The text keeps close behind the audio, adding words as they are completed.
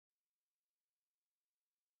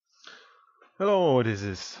Hello, this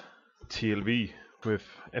is TLV with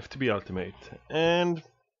FTB Ultimate, and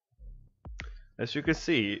as you can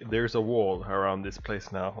see, there's a wall around this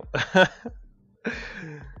place now.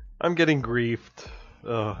 I'm getting griefed.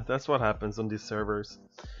 That's what happens on these servers.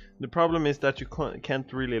 The problem is that you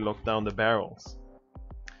can't really lock down the barrels.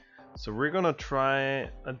 So we're gonna try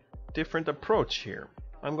a different approach here.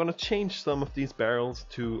 I'm gonna change some of these barrels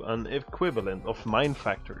to an equivalent of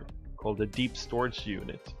Minefactory, called the Deep Storage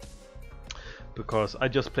Unit. Because I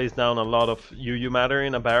just placed down a lot of UU matter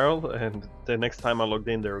in a barrel, and the next time I logged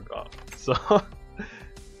in they were gone. So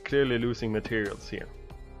clearly losing materials here.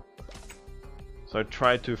 So I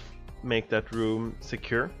tried to make that room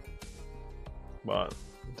secure, but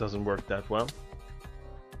it doesn't work that well.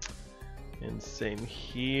 And same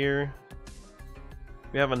here.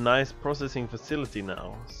 We have a nice processing facility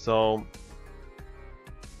now, so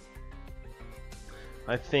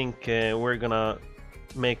I think we're gonna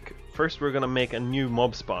make a new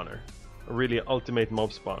mob spawner, a really ultimate mob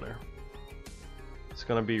spawner. It's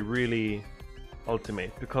gonna be really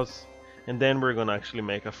ultimate and then we're gonna actually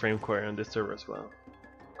make a frame query on this server as well,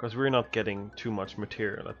 because we're not getting too much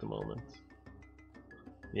material at the moment.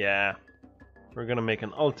 Yeah, we're gonna make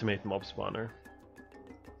an ultimate mob spawner.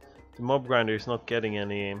 The mob grinder is not getting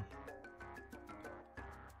any.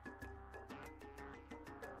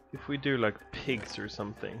 If we do like pigs or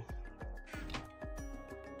something.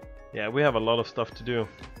 Yeah, we have a lot of stuff to do.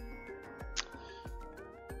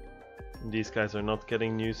 And these guys are not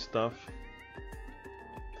getting new stuff.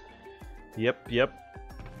 Yep.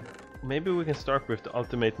 Maybe we can start with the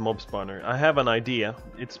ultimate mob spawner. I have an idea.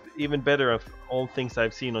 It's even better of all things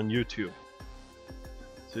I've seen on YouTube.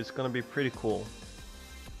 So it's gonna be pretty cool.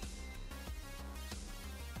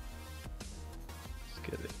 Let's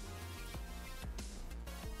get it.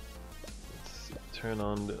 Let's turn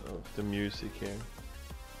on the music here.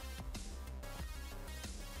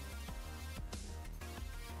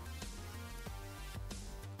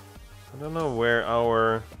 I don't know where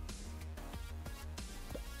our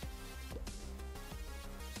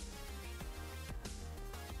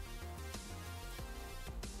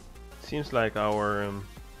seems like our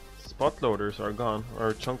spot loaders are gone,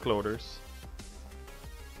 or chunk loaders.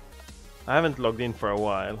 I haven't logged in for a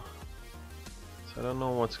while, so I don't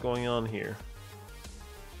know what's going on here.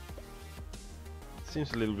 It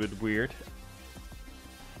seems a little bit weird.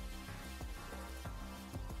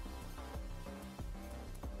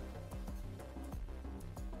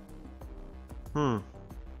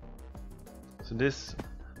 So this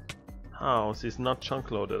house is not chunk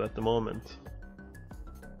loaded at the moment.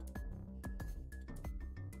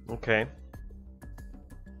 Okay.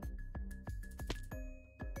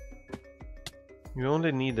 You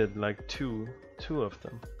only needed like two of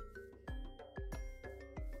them.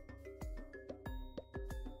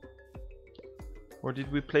 Or did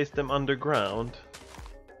we place them underground?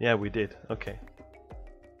 Yeah, we did. Okay.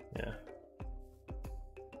 Yeah.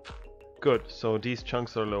 Good, so these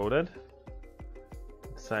chunks are loaded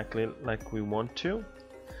exactly like we want to.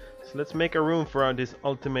 So let's make a room for this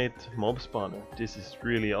ultimate mob spawner. This is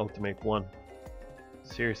really ultimate one.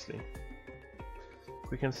 Seriously.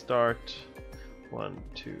 We can start 1,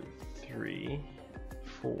 2, 3,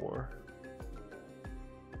 4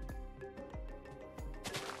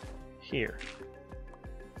 here.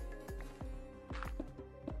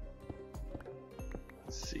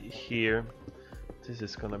 Let's see here. This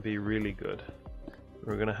is gonna be really good.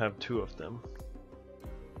 We're gonna have 2 of them.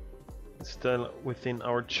 Still within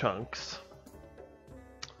our chunks.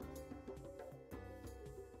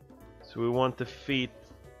 So we want the feet.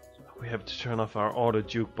 We have to turn off our auto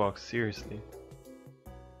jukebox, seriously.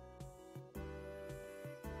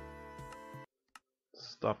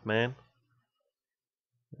 Stop, man.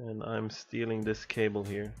 And I'm stealing this cable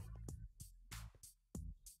here.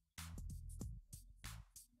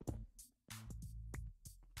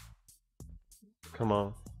 Come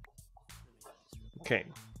on. Okay.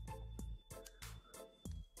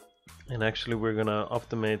 And actually we're gonna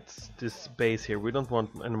optimize this base here. We don't want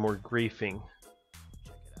any more griefing.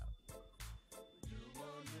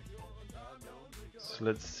 So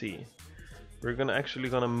let's see. We're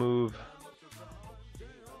gonna move.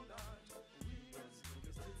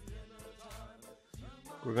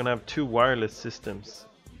 We're gonna have 2 wireless systems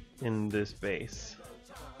in this base.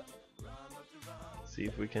 See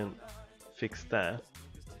if we can fix that.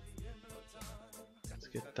 Let's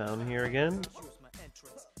get down here again.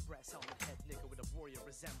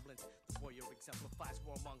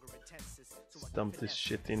 Dump this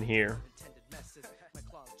shit in here.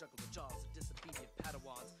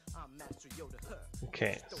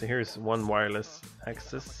 Okay, so here's one wireless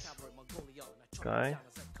access guy.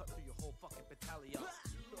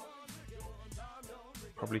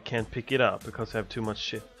 Probably can't pick it up because I have too much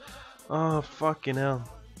shit. Oh, fucking hell.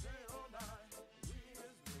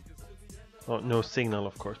 Oh, no signal,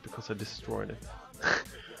 of course, because I destroyed it.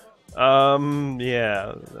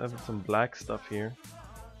 Yeah, I have some black stuff here.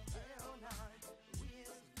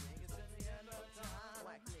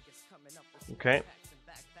 Okay.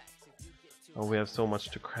 Oh, we have so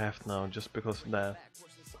much to craft now just because of that.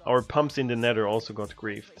 Our pumps in the nether also got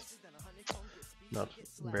griefed. Not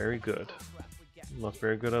very good. Not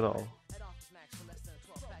very good at all.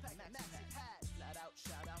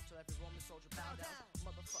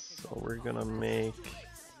 So we're gonna make...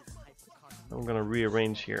 I'm gonna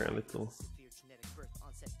rearrange here a little.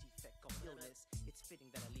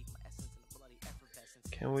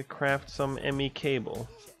 Can we craft some ME cable?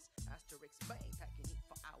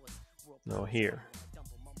 No, here.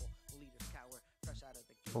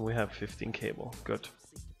 Oh, we have 15 cable. Good.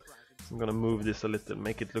 I'm gonna move this a little,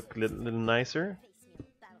 make it look a little nicer.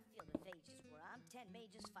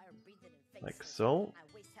 Like so.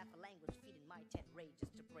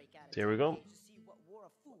 There we go.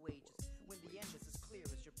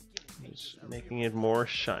 Just making it more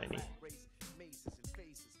shiny.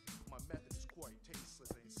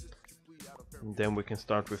 And then we can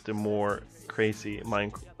start with the more crazy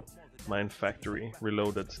Minefactory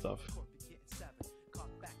reloaded stuff.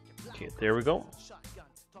 Okay, there we go.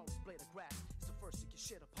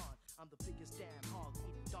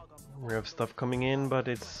 We have stuff coming in, but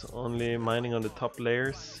it's only mining on the top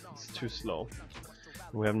layers. It's too slow.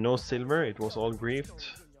 We have no silver, it was all griefed.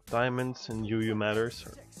 Diamonds and UU matters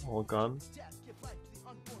are all gone.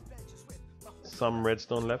 Some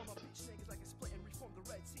redstone left.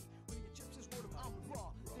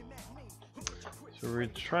 So we're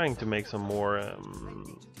trying to make some more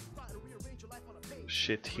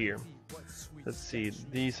shit here. Let's see,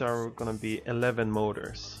 these are gonna be 11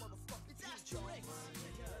 motors.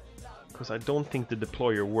 Because I don't think the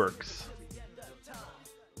deployer works.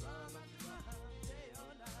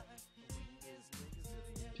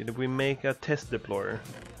 Did we make a test deployer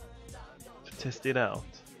to test it out?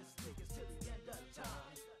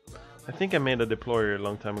 I think I made a deployer a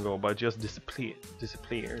long time ago, but just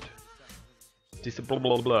disappeared. Blah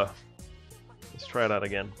blah blah. Let's try that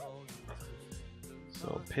again.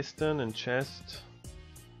 So piston and chest.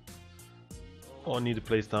 Oh, I need to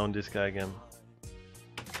place down this guy again.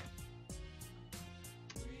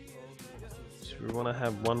 So we want to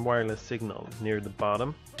have one wireless signal near the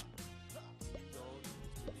bottom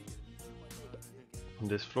on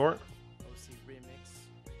this floor.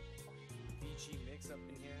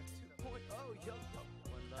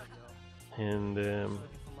 And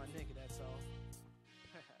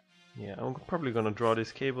yeah, I'm probably gonna draw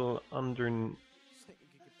this cable under.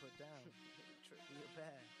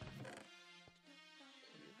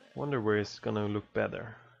 Wonder where it's gonna look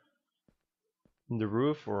better. In the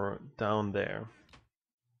roof or down there?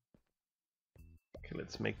 Okay,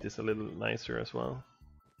 let's make this a little nicer as well.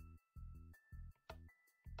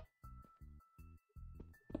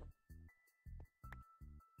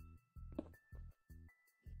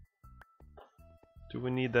 Do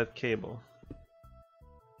we need that cable?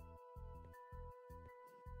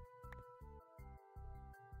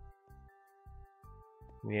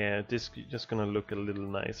 Yeah, this is just gonna look a little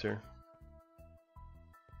nicer.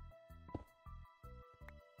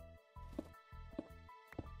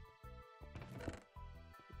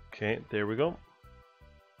 Okay, there we go.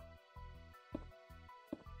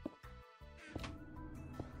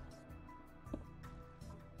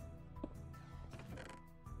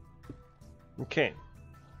 Okay,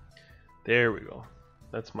 there we go.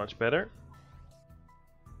 That's much better.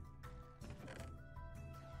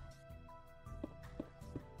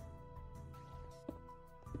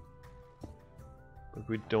 But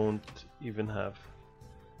we don't even have...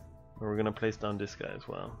 We're gonna place down this guy as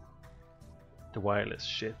well. The wireless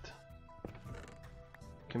shit.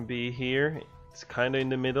 Can be here. It's kinda in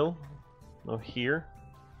the middle. No, here.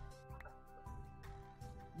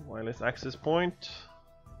 Wireless access point.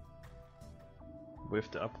 With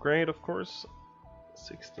the upgrade, of course.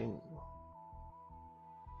 16.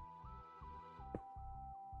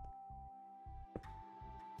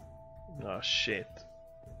 Oh shit.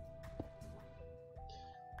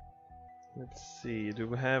 Let's see, do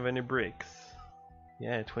we have any bricks?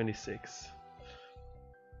 Yeah, 26.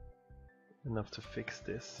 Enough to fix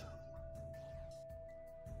this.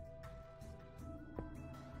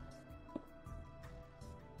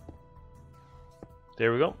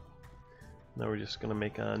 There we go. Now we're just gonna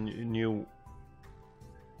make a new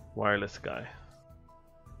wireless guy.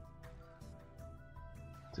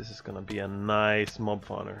 This is gonna be a nice mob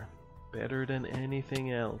spawner. Better than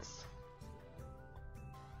anything else.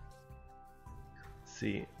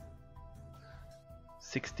 see.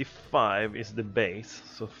 65 is the base,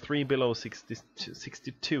 so 3 below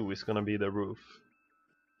 62 is gonna be the roof.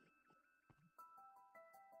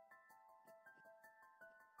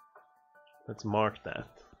 Let's mark that.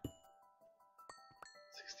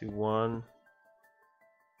 61.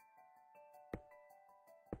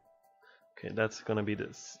 Okay, that's gonna be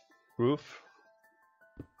this roof.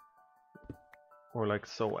 Or like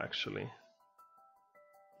so, actually.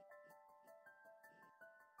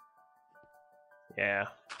 Yeah.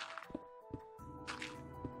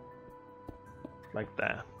 Like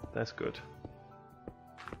that. That's good.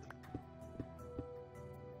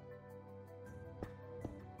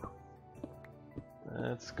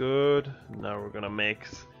 That's good. Now we're gonna make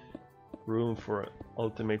room for an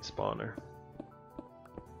ultimate spawner.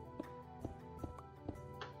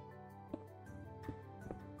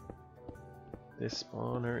 This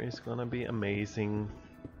spawner is gonna be amazing.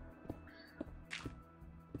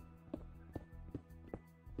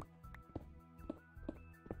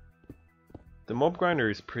 The mob grinder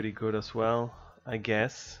is pretty good as well, I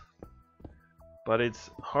guess. But it's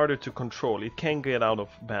harder to control. It can get out of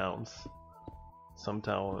bounds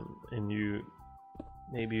sometime, and you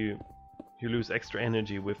lose extra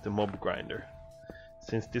energy with the mob grinder.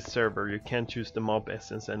 Since this server you can't use the mob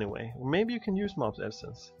essence anyway. Or maybe you can use mob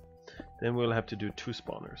essence. Then we'll have to do 2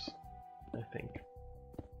 spawners, I think.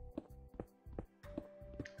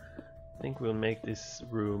 I think we'll make this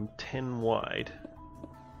room 10 wide.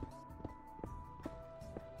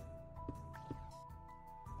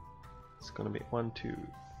 It's gonna be 1, 2,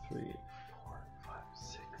 3, 4, 5,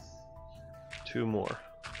 6. 2 more.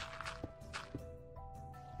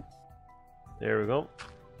 There we go.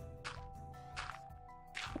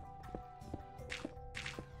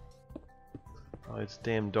 Oh, it's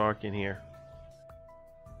damn dark in here.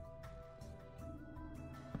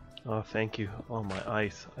 Oh, thank you. Oh, my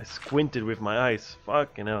eyes. I squinted with my eyes.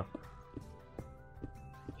 Fucking hell.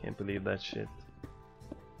 Can't believe that shit.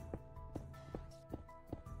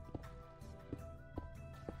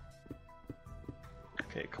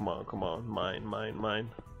 Okay, come on, come on. Mine, mine,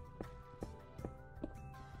 mine.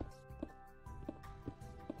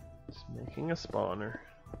 Just making a spawner.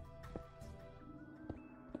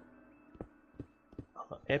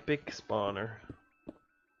 Epic spawner.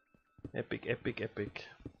 Epic, epic, epic.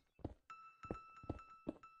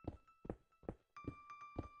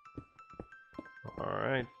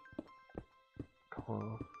 Alright. Come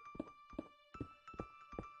on.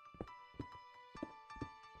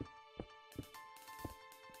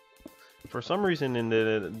 For some reason in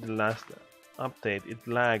the last update it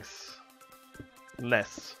lags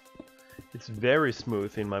less. It's very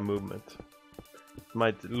smooth in my movement. It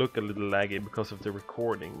might look a little laggy because of the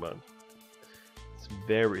recording, but it's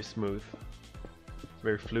very smooth. It's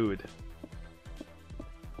very fluid.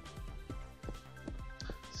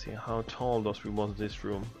 Let's see, how tall does we want this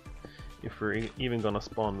room? If we're even gonna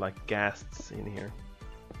spawn like ghasts in here.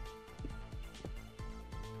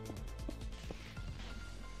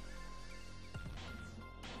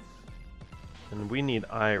 And we need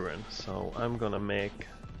iron, so I'm gonna make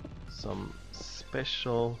some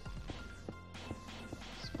special,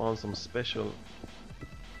 spawn some special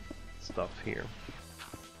stuff here.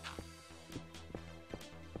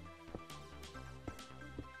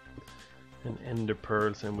 And ender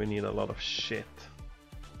pearls, and we need a lot of shit.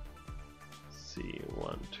 Let's see,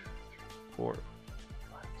 1, 2, 3, 4, 5,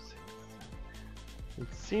 6, 7.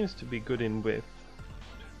 It seems to be good in width.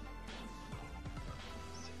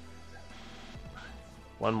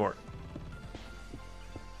 1 more.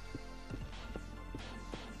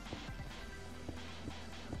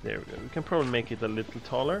 There we go. We can probably make it a little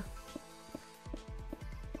taller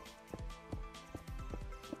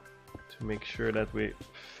to make sure that we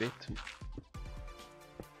fit.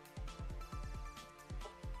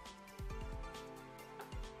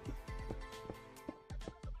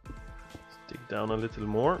 Let's dig down a little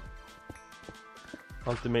more.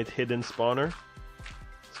 Ultimate hidden spawner.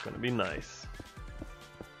 It's gonna be nice.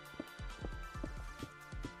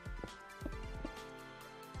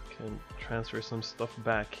 Can transfer some stuff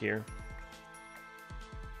back here.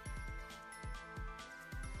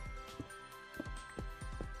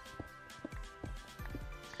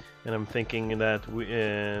 And I'm thinking that we,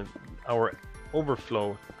 our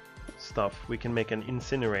overflow stuff, we can make an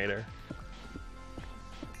incinerator.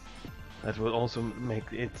 That will also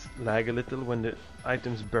make it lag a little when the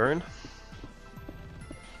items burn.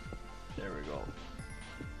 There we go.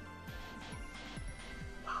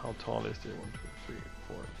 How tall is it? 1, 2, 3,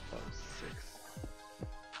 4, 5, 6.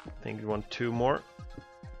 I think we want 2 more.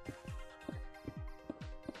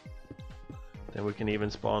 And we can even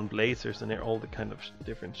spawn blazers and all the kind of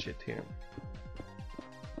different shit here.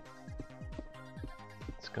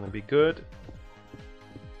 It's gonna be good.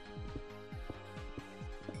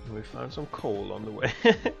 And we found some coal on the way.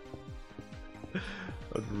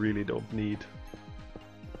 I really don't need.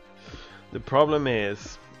 The problem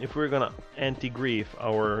is, if we're gonna anti-grief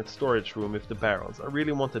our storage room with the barrels, I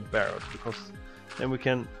really wanted barrels because then we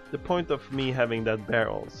can. The point of me having that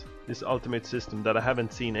barrels, this ultimate system that I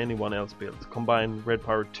haven't seen anyone else build, combine Red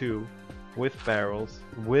Power 2 with barrels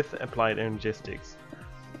with applied energistics.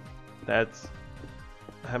 That's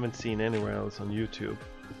I haven't seen anywhere else on YouTube.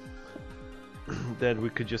 That we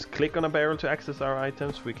could just click on a barrel to access our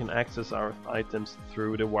items. We can access our items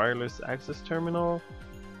through the wireless access terminal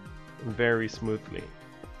very smoothly.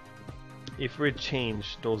 If we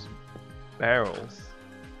change those barrels,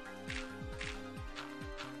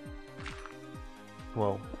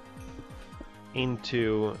 well,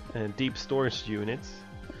 into deep storage units,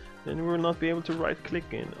 then we will not be able to right click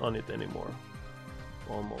on it anymore.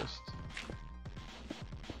 Almost.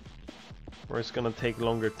 Or it's gonna take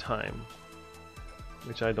longer time,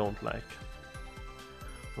 which I don't like.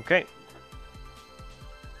 Okay,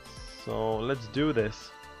 so let's do this.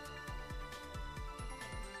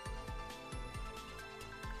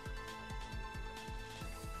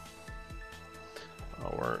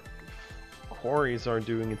 Our quarries are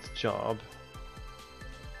doing its job.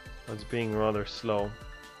 It's being rather slow.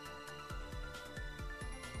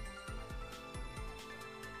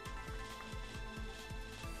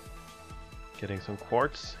 Getting some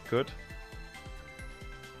quartz, good.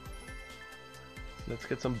 Let's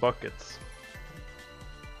get some buckets.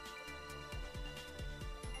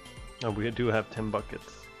 Oh, we do have 10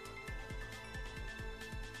 buckets.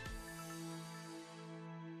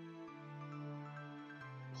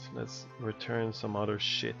 So let's return some other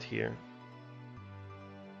shit here.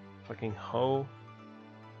 Fucking hoe.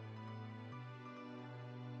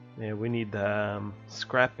 Yeah, we need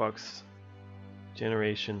scrap box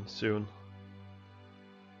generation soon.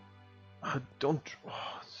 Don't.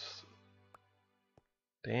 Oh,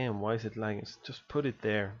 damn, why is it lagging? Just put it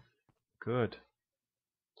there. Good.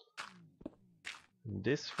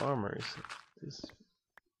 This farmer is this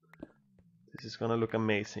is gonna look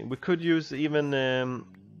amazing. We could use even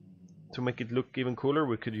to make it look even cooler.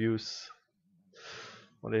 We could use,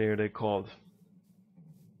 what are they called?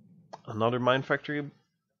 Another Minefactory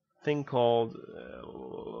thing called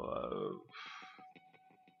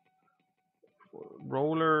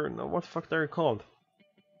roller. No, what the fuck are they called?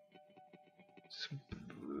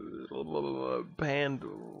 Band.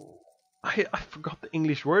 I forgot the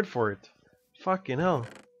English word for it. Fucking hell.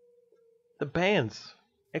 The bands.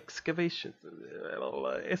 Excavation.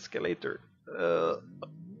 Escalator.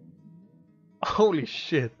 Holy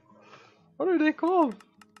shit. What are they called?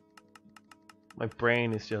 My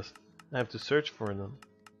brain is just. I have to search for them.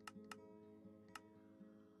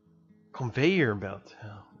 Conveyor belt.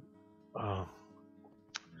 Oh.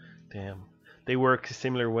 Damn. They work a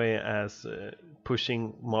similar way as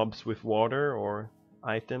pushing mobs with water or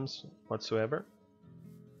items whatsoever.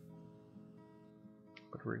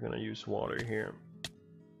 But we're gonna use water here.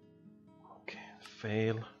 Okay,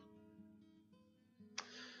 fail.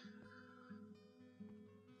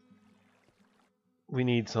 We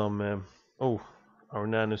need some. Oh, our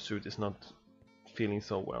nanosuit is not feeling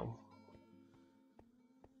so well.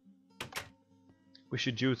 We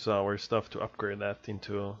should use our stuff to upgrade that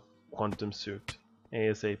into a quantum suit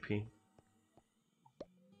ASAP.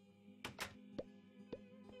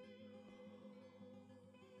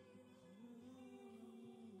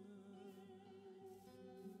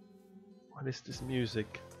 What is this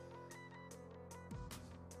music?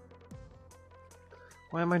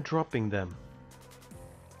 Why am I dropping them?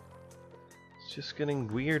 It's just getting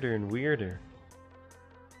weirder and weirder.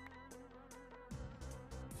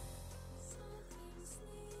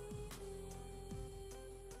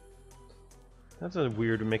 That's a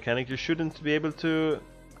weird mechanic. You shouldn't be able to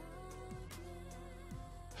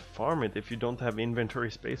farm it if you don't have inventory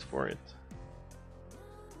space for it.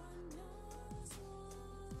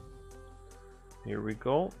 Here we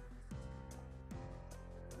go.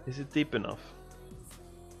 Is it deep enough?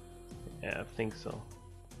 Yeah, I think so.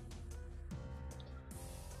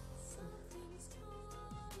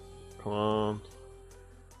 Come on.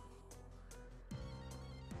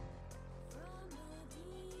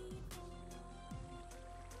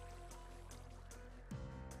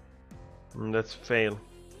 Let's fail.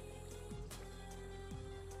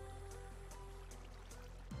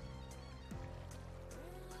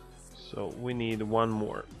 So we need one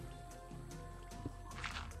more.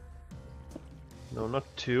 No, not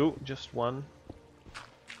two, just one.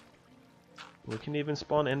 We can even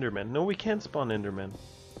spawn Endermen. No, we can't spawn Endermen.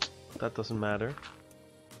 That doesn't matter.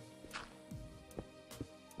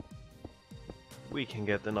 We can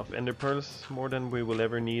get enough Ender Pearls, more than we will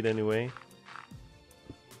ever need anyway.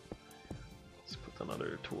 Let's put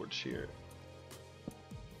another torch here.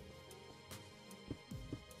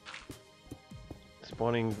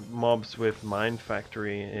 Spawning mobs with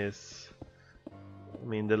Minefactory is... I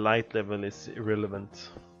mean, the light level is irrelevant.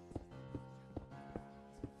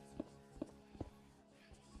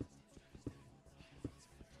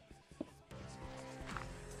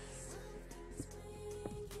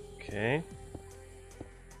 Okay.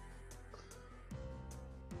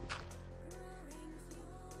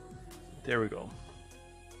 There we go.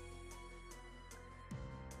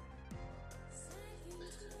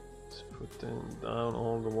 Let's put down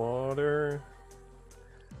all the water.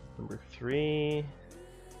 Number 3.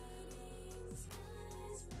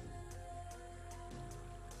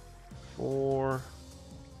 4.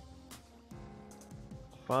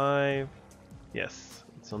 5. Yes,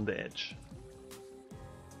 it's on the edge.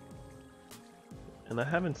 And I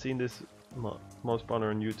haven't seen this mob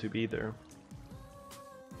spawner on YouTube either.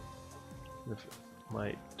 With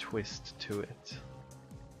my twist to it.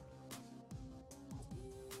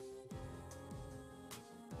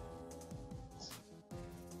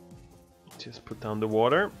 Just put down the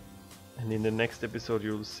water, and in the next episode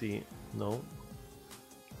you'll see, no,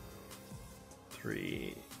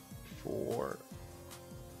 3, 4,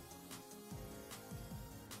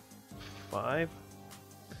 5.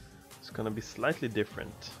 It's gonna be slightly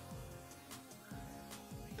different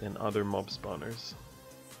than other mob spawners.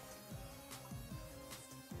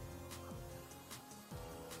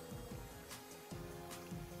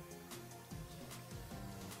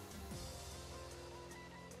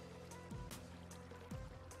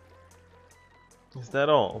 Is that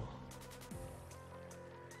all?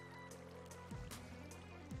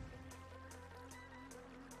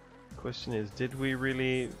 Question is, did we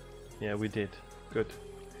really? Yeah, we did. Good.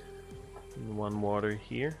 And 1 water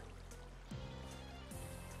here.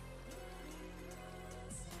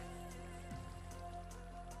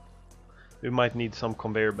 We might need some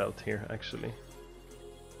conveyor belt here, actually.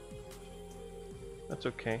 That's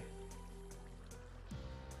okay.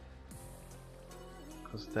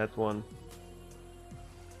 Because that one...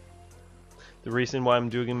 The reason why I'm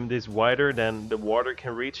doing this wider than the water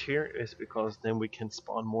can reach here is because then we can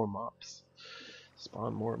spawn more mobs.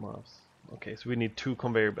 Spawn more mobs. Okay, so we need 2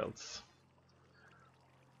 conveyor belts.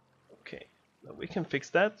 Okay, we can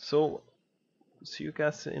fix that. So, see you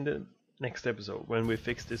guys in the next episode when we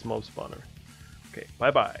fix this mob spawner. Okay,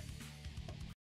 bye bye.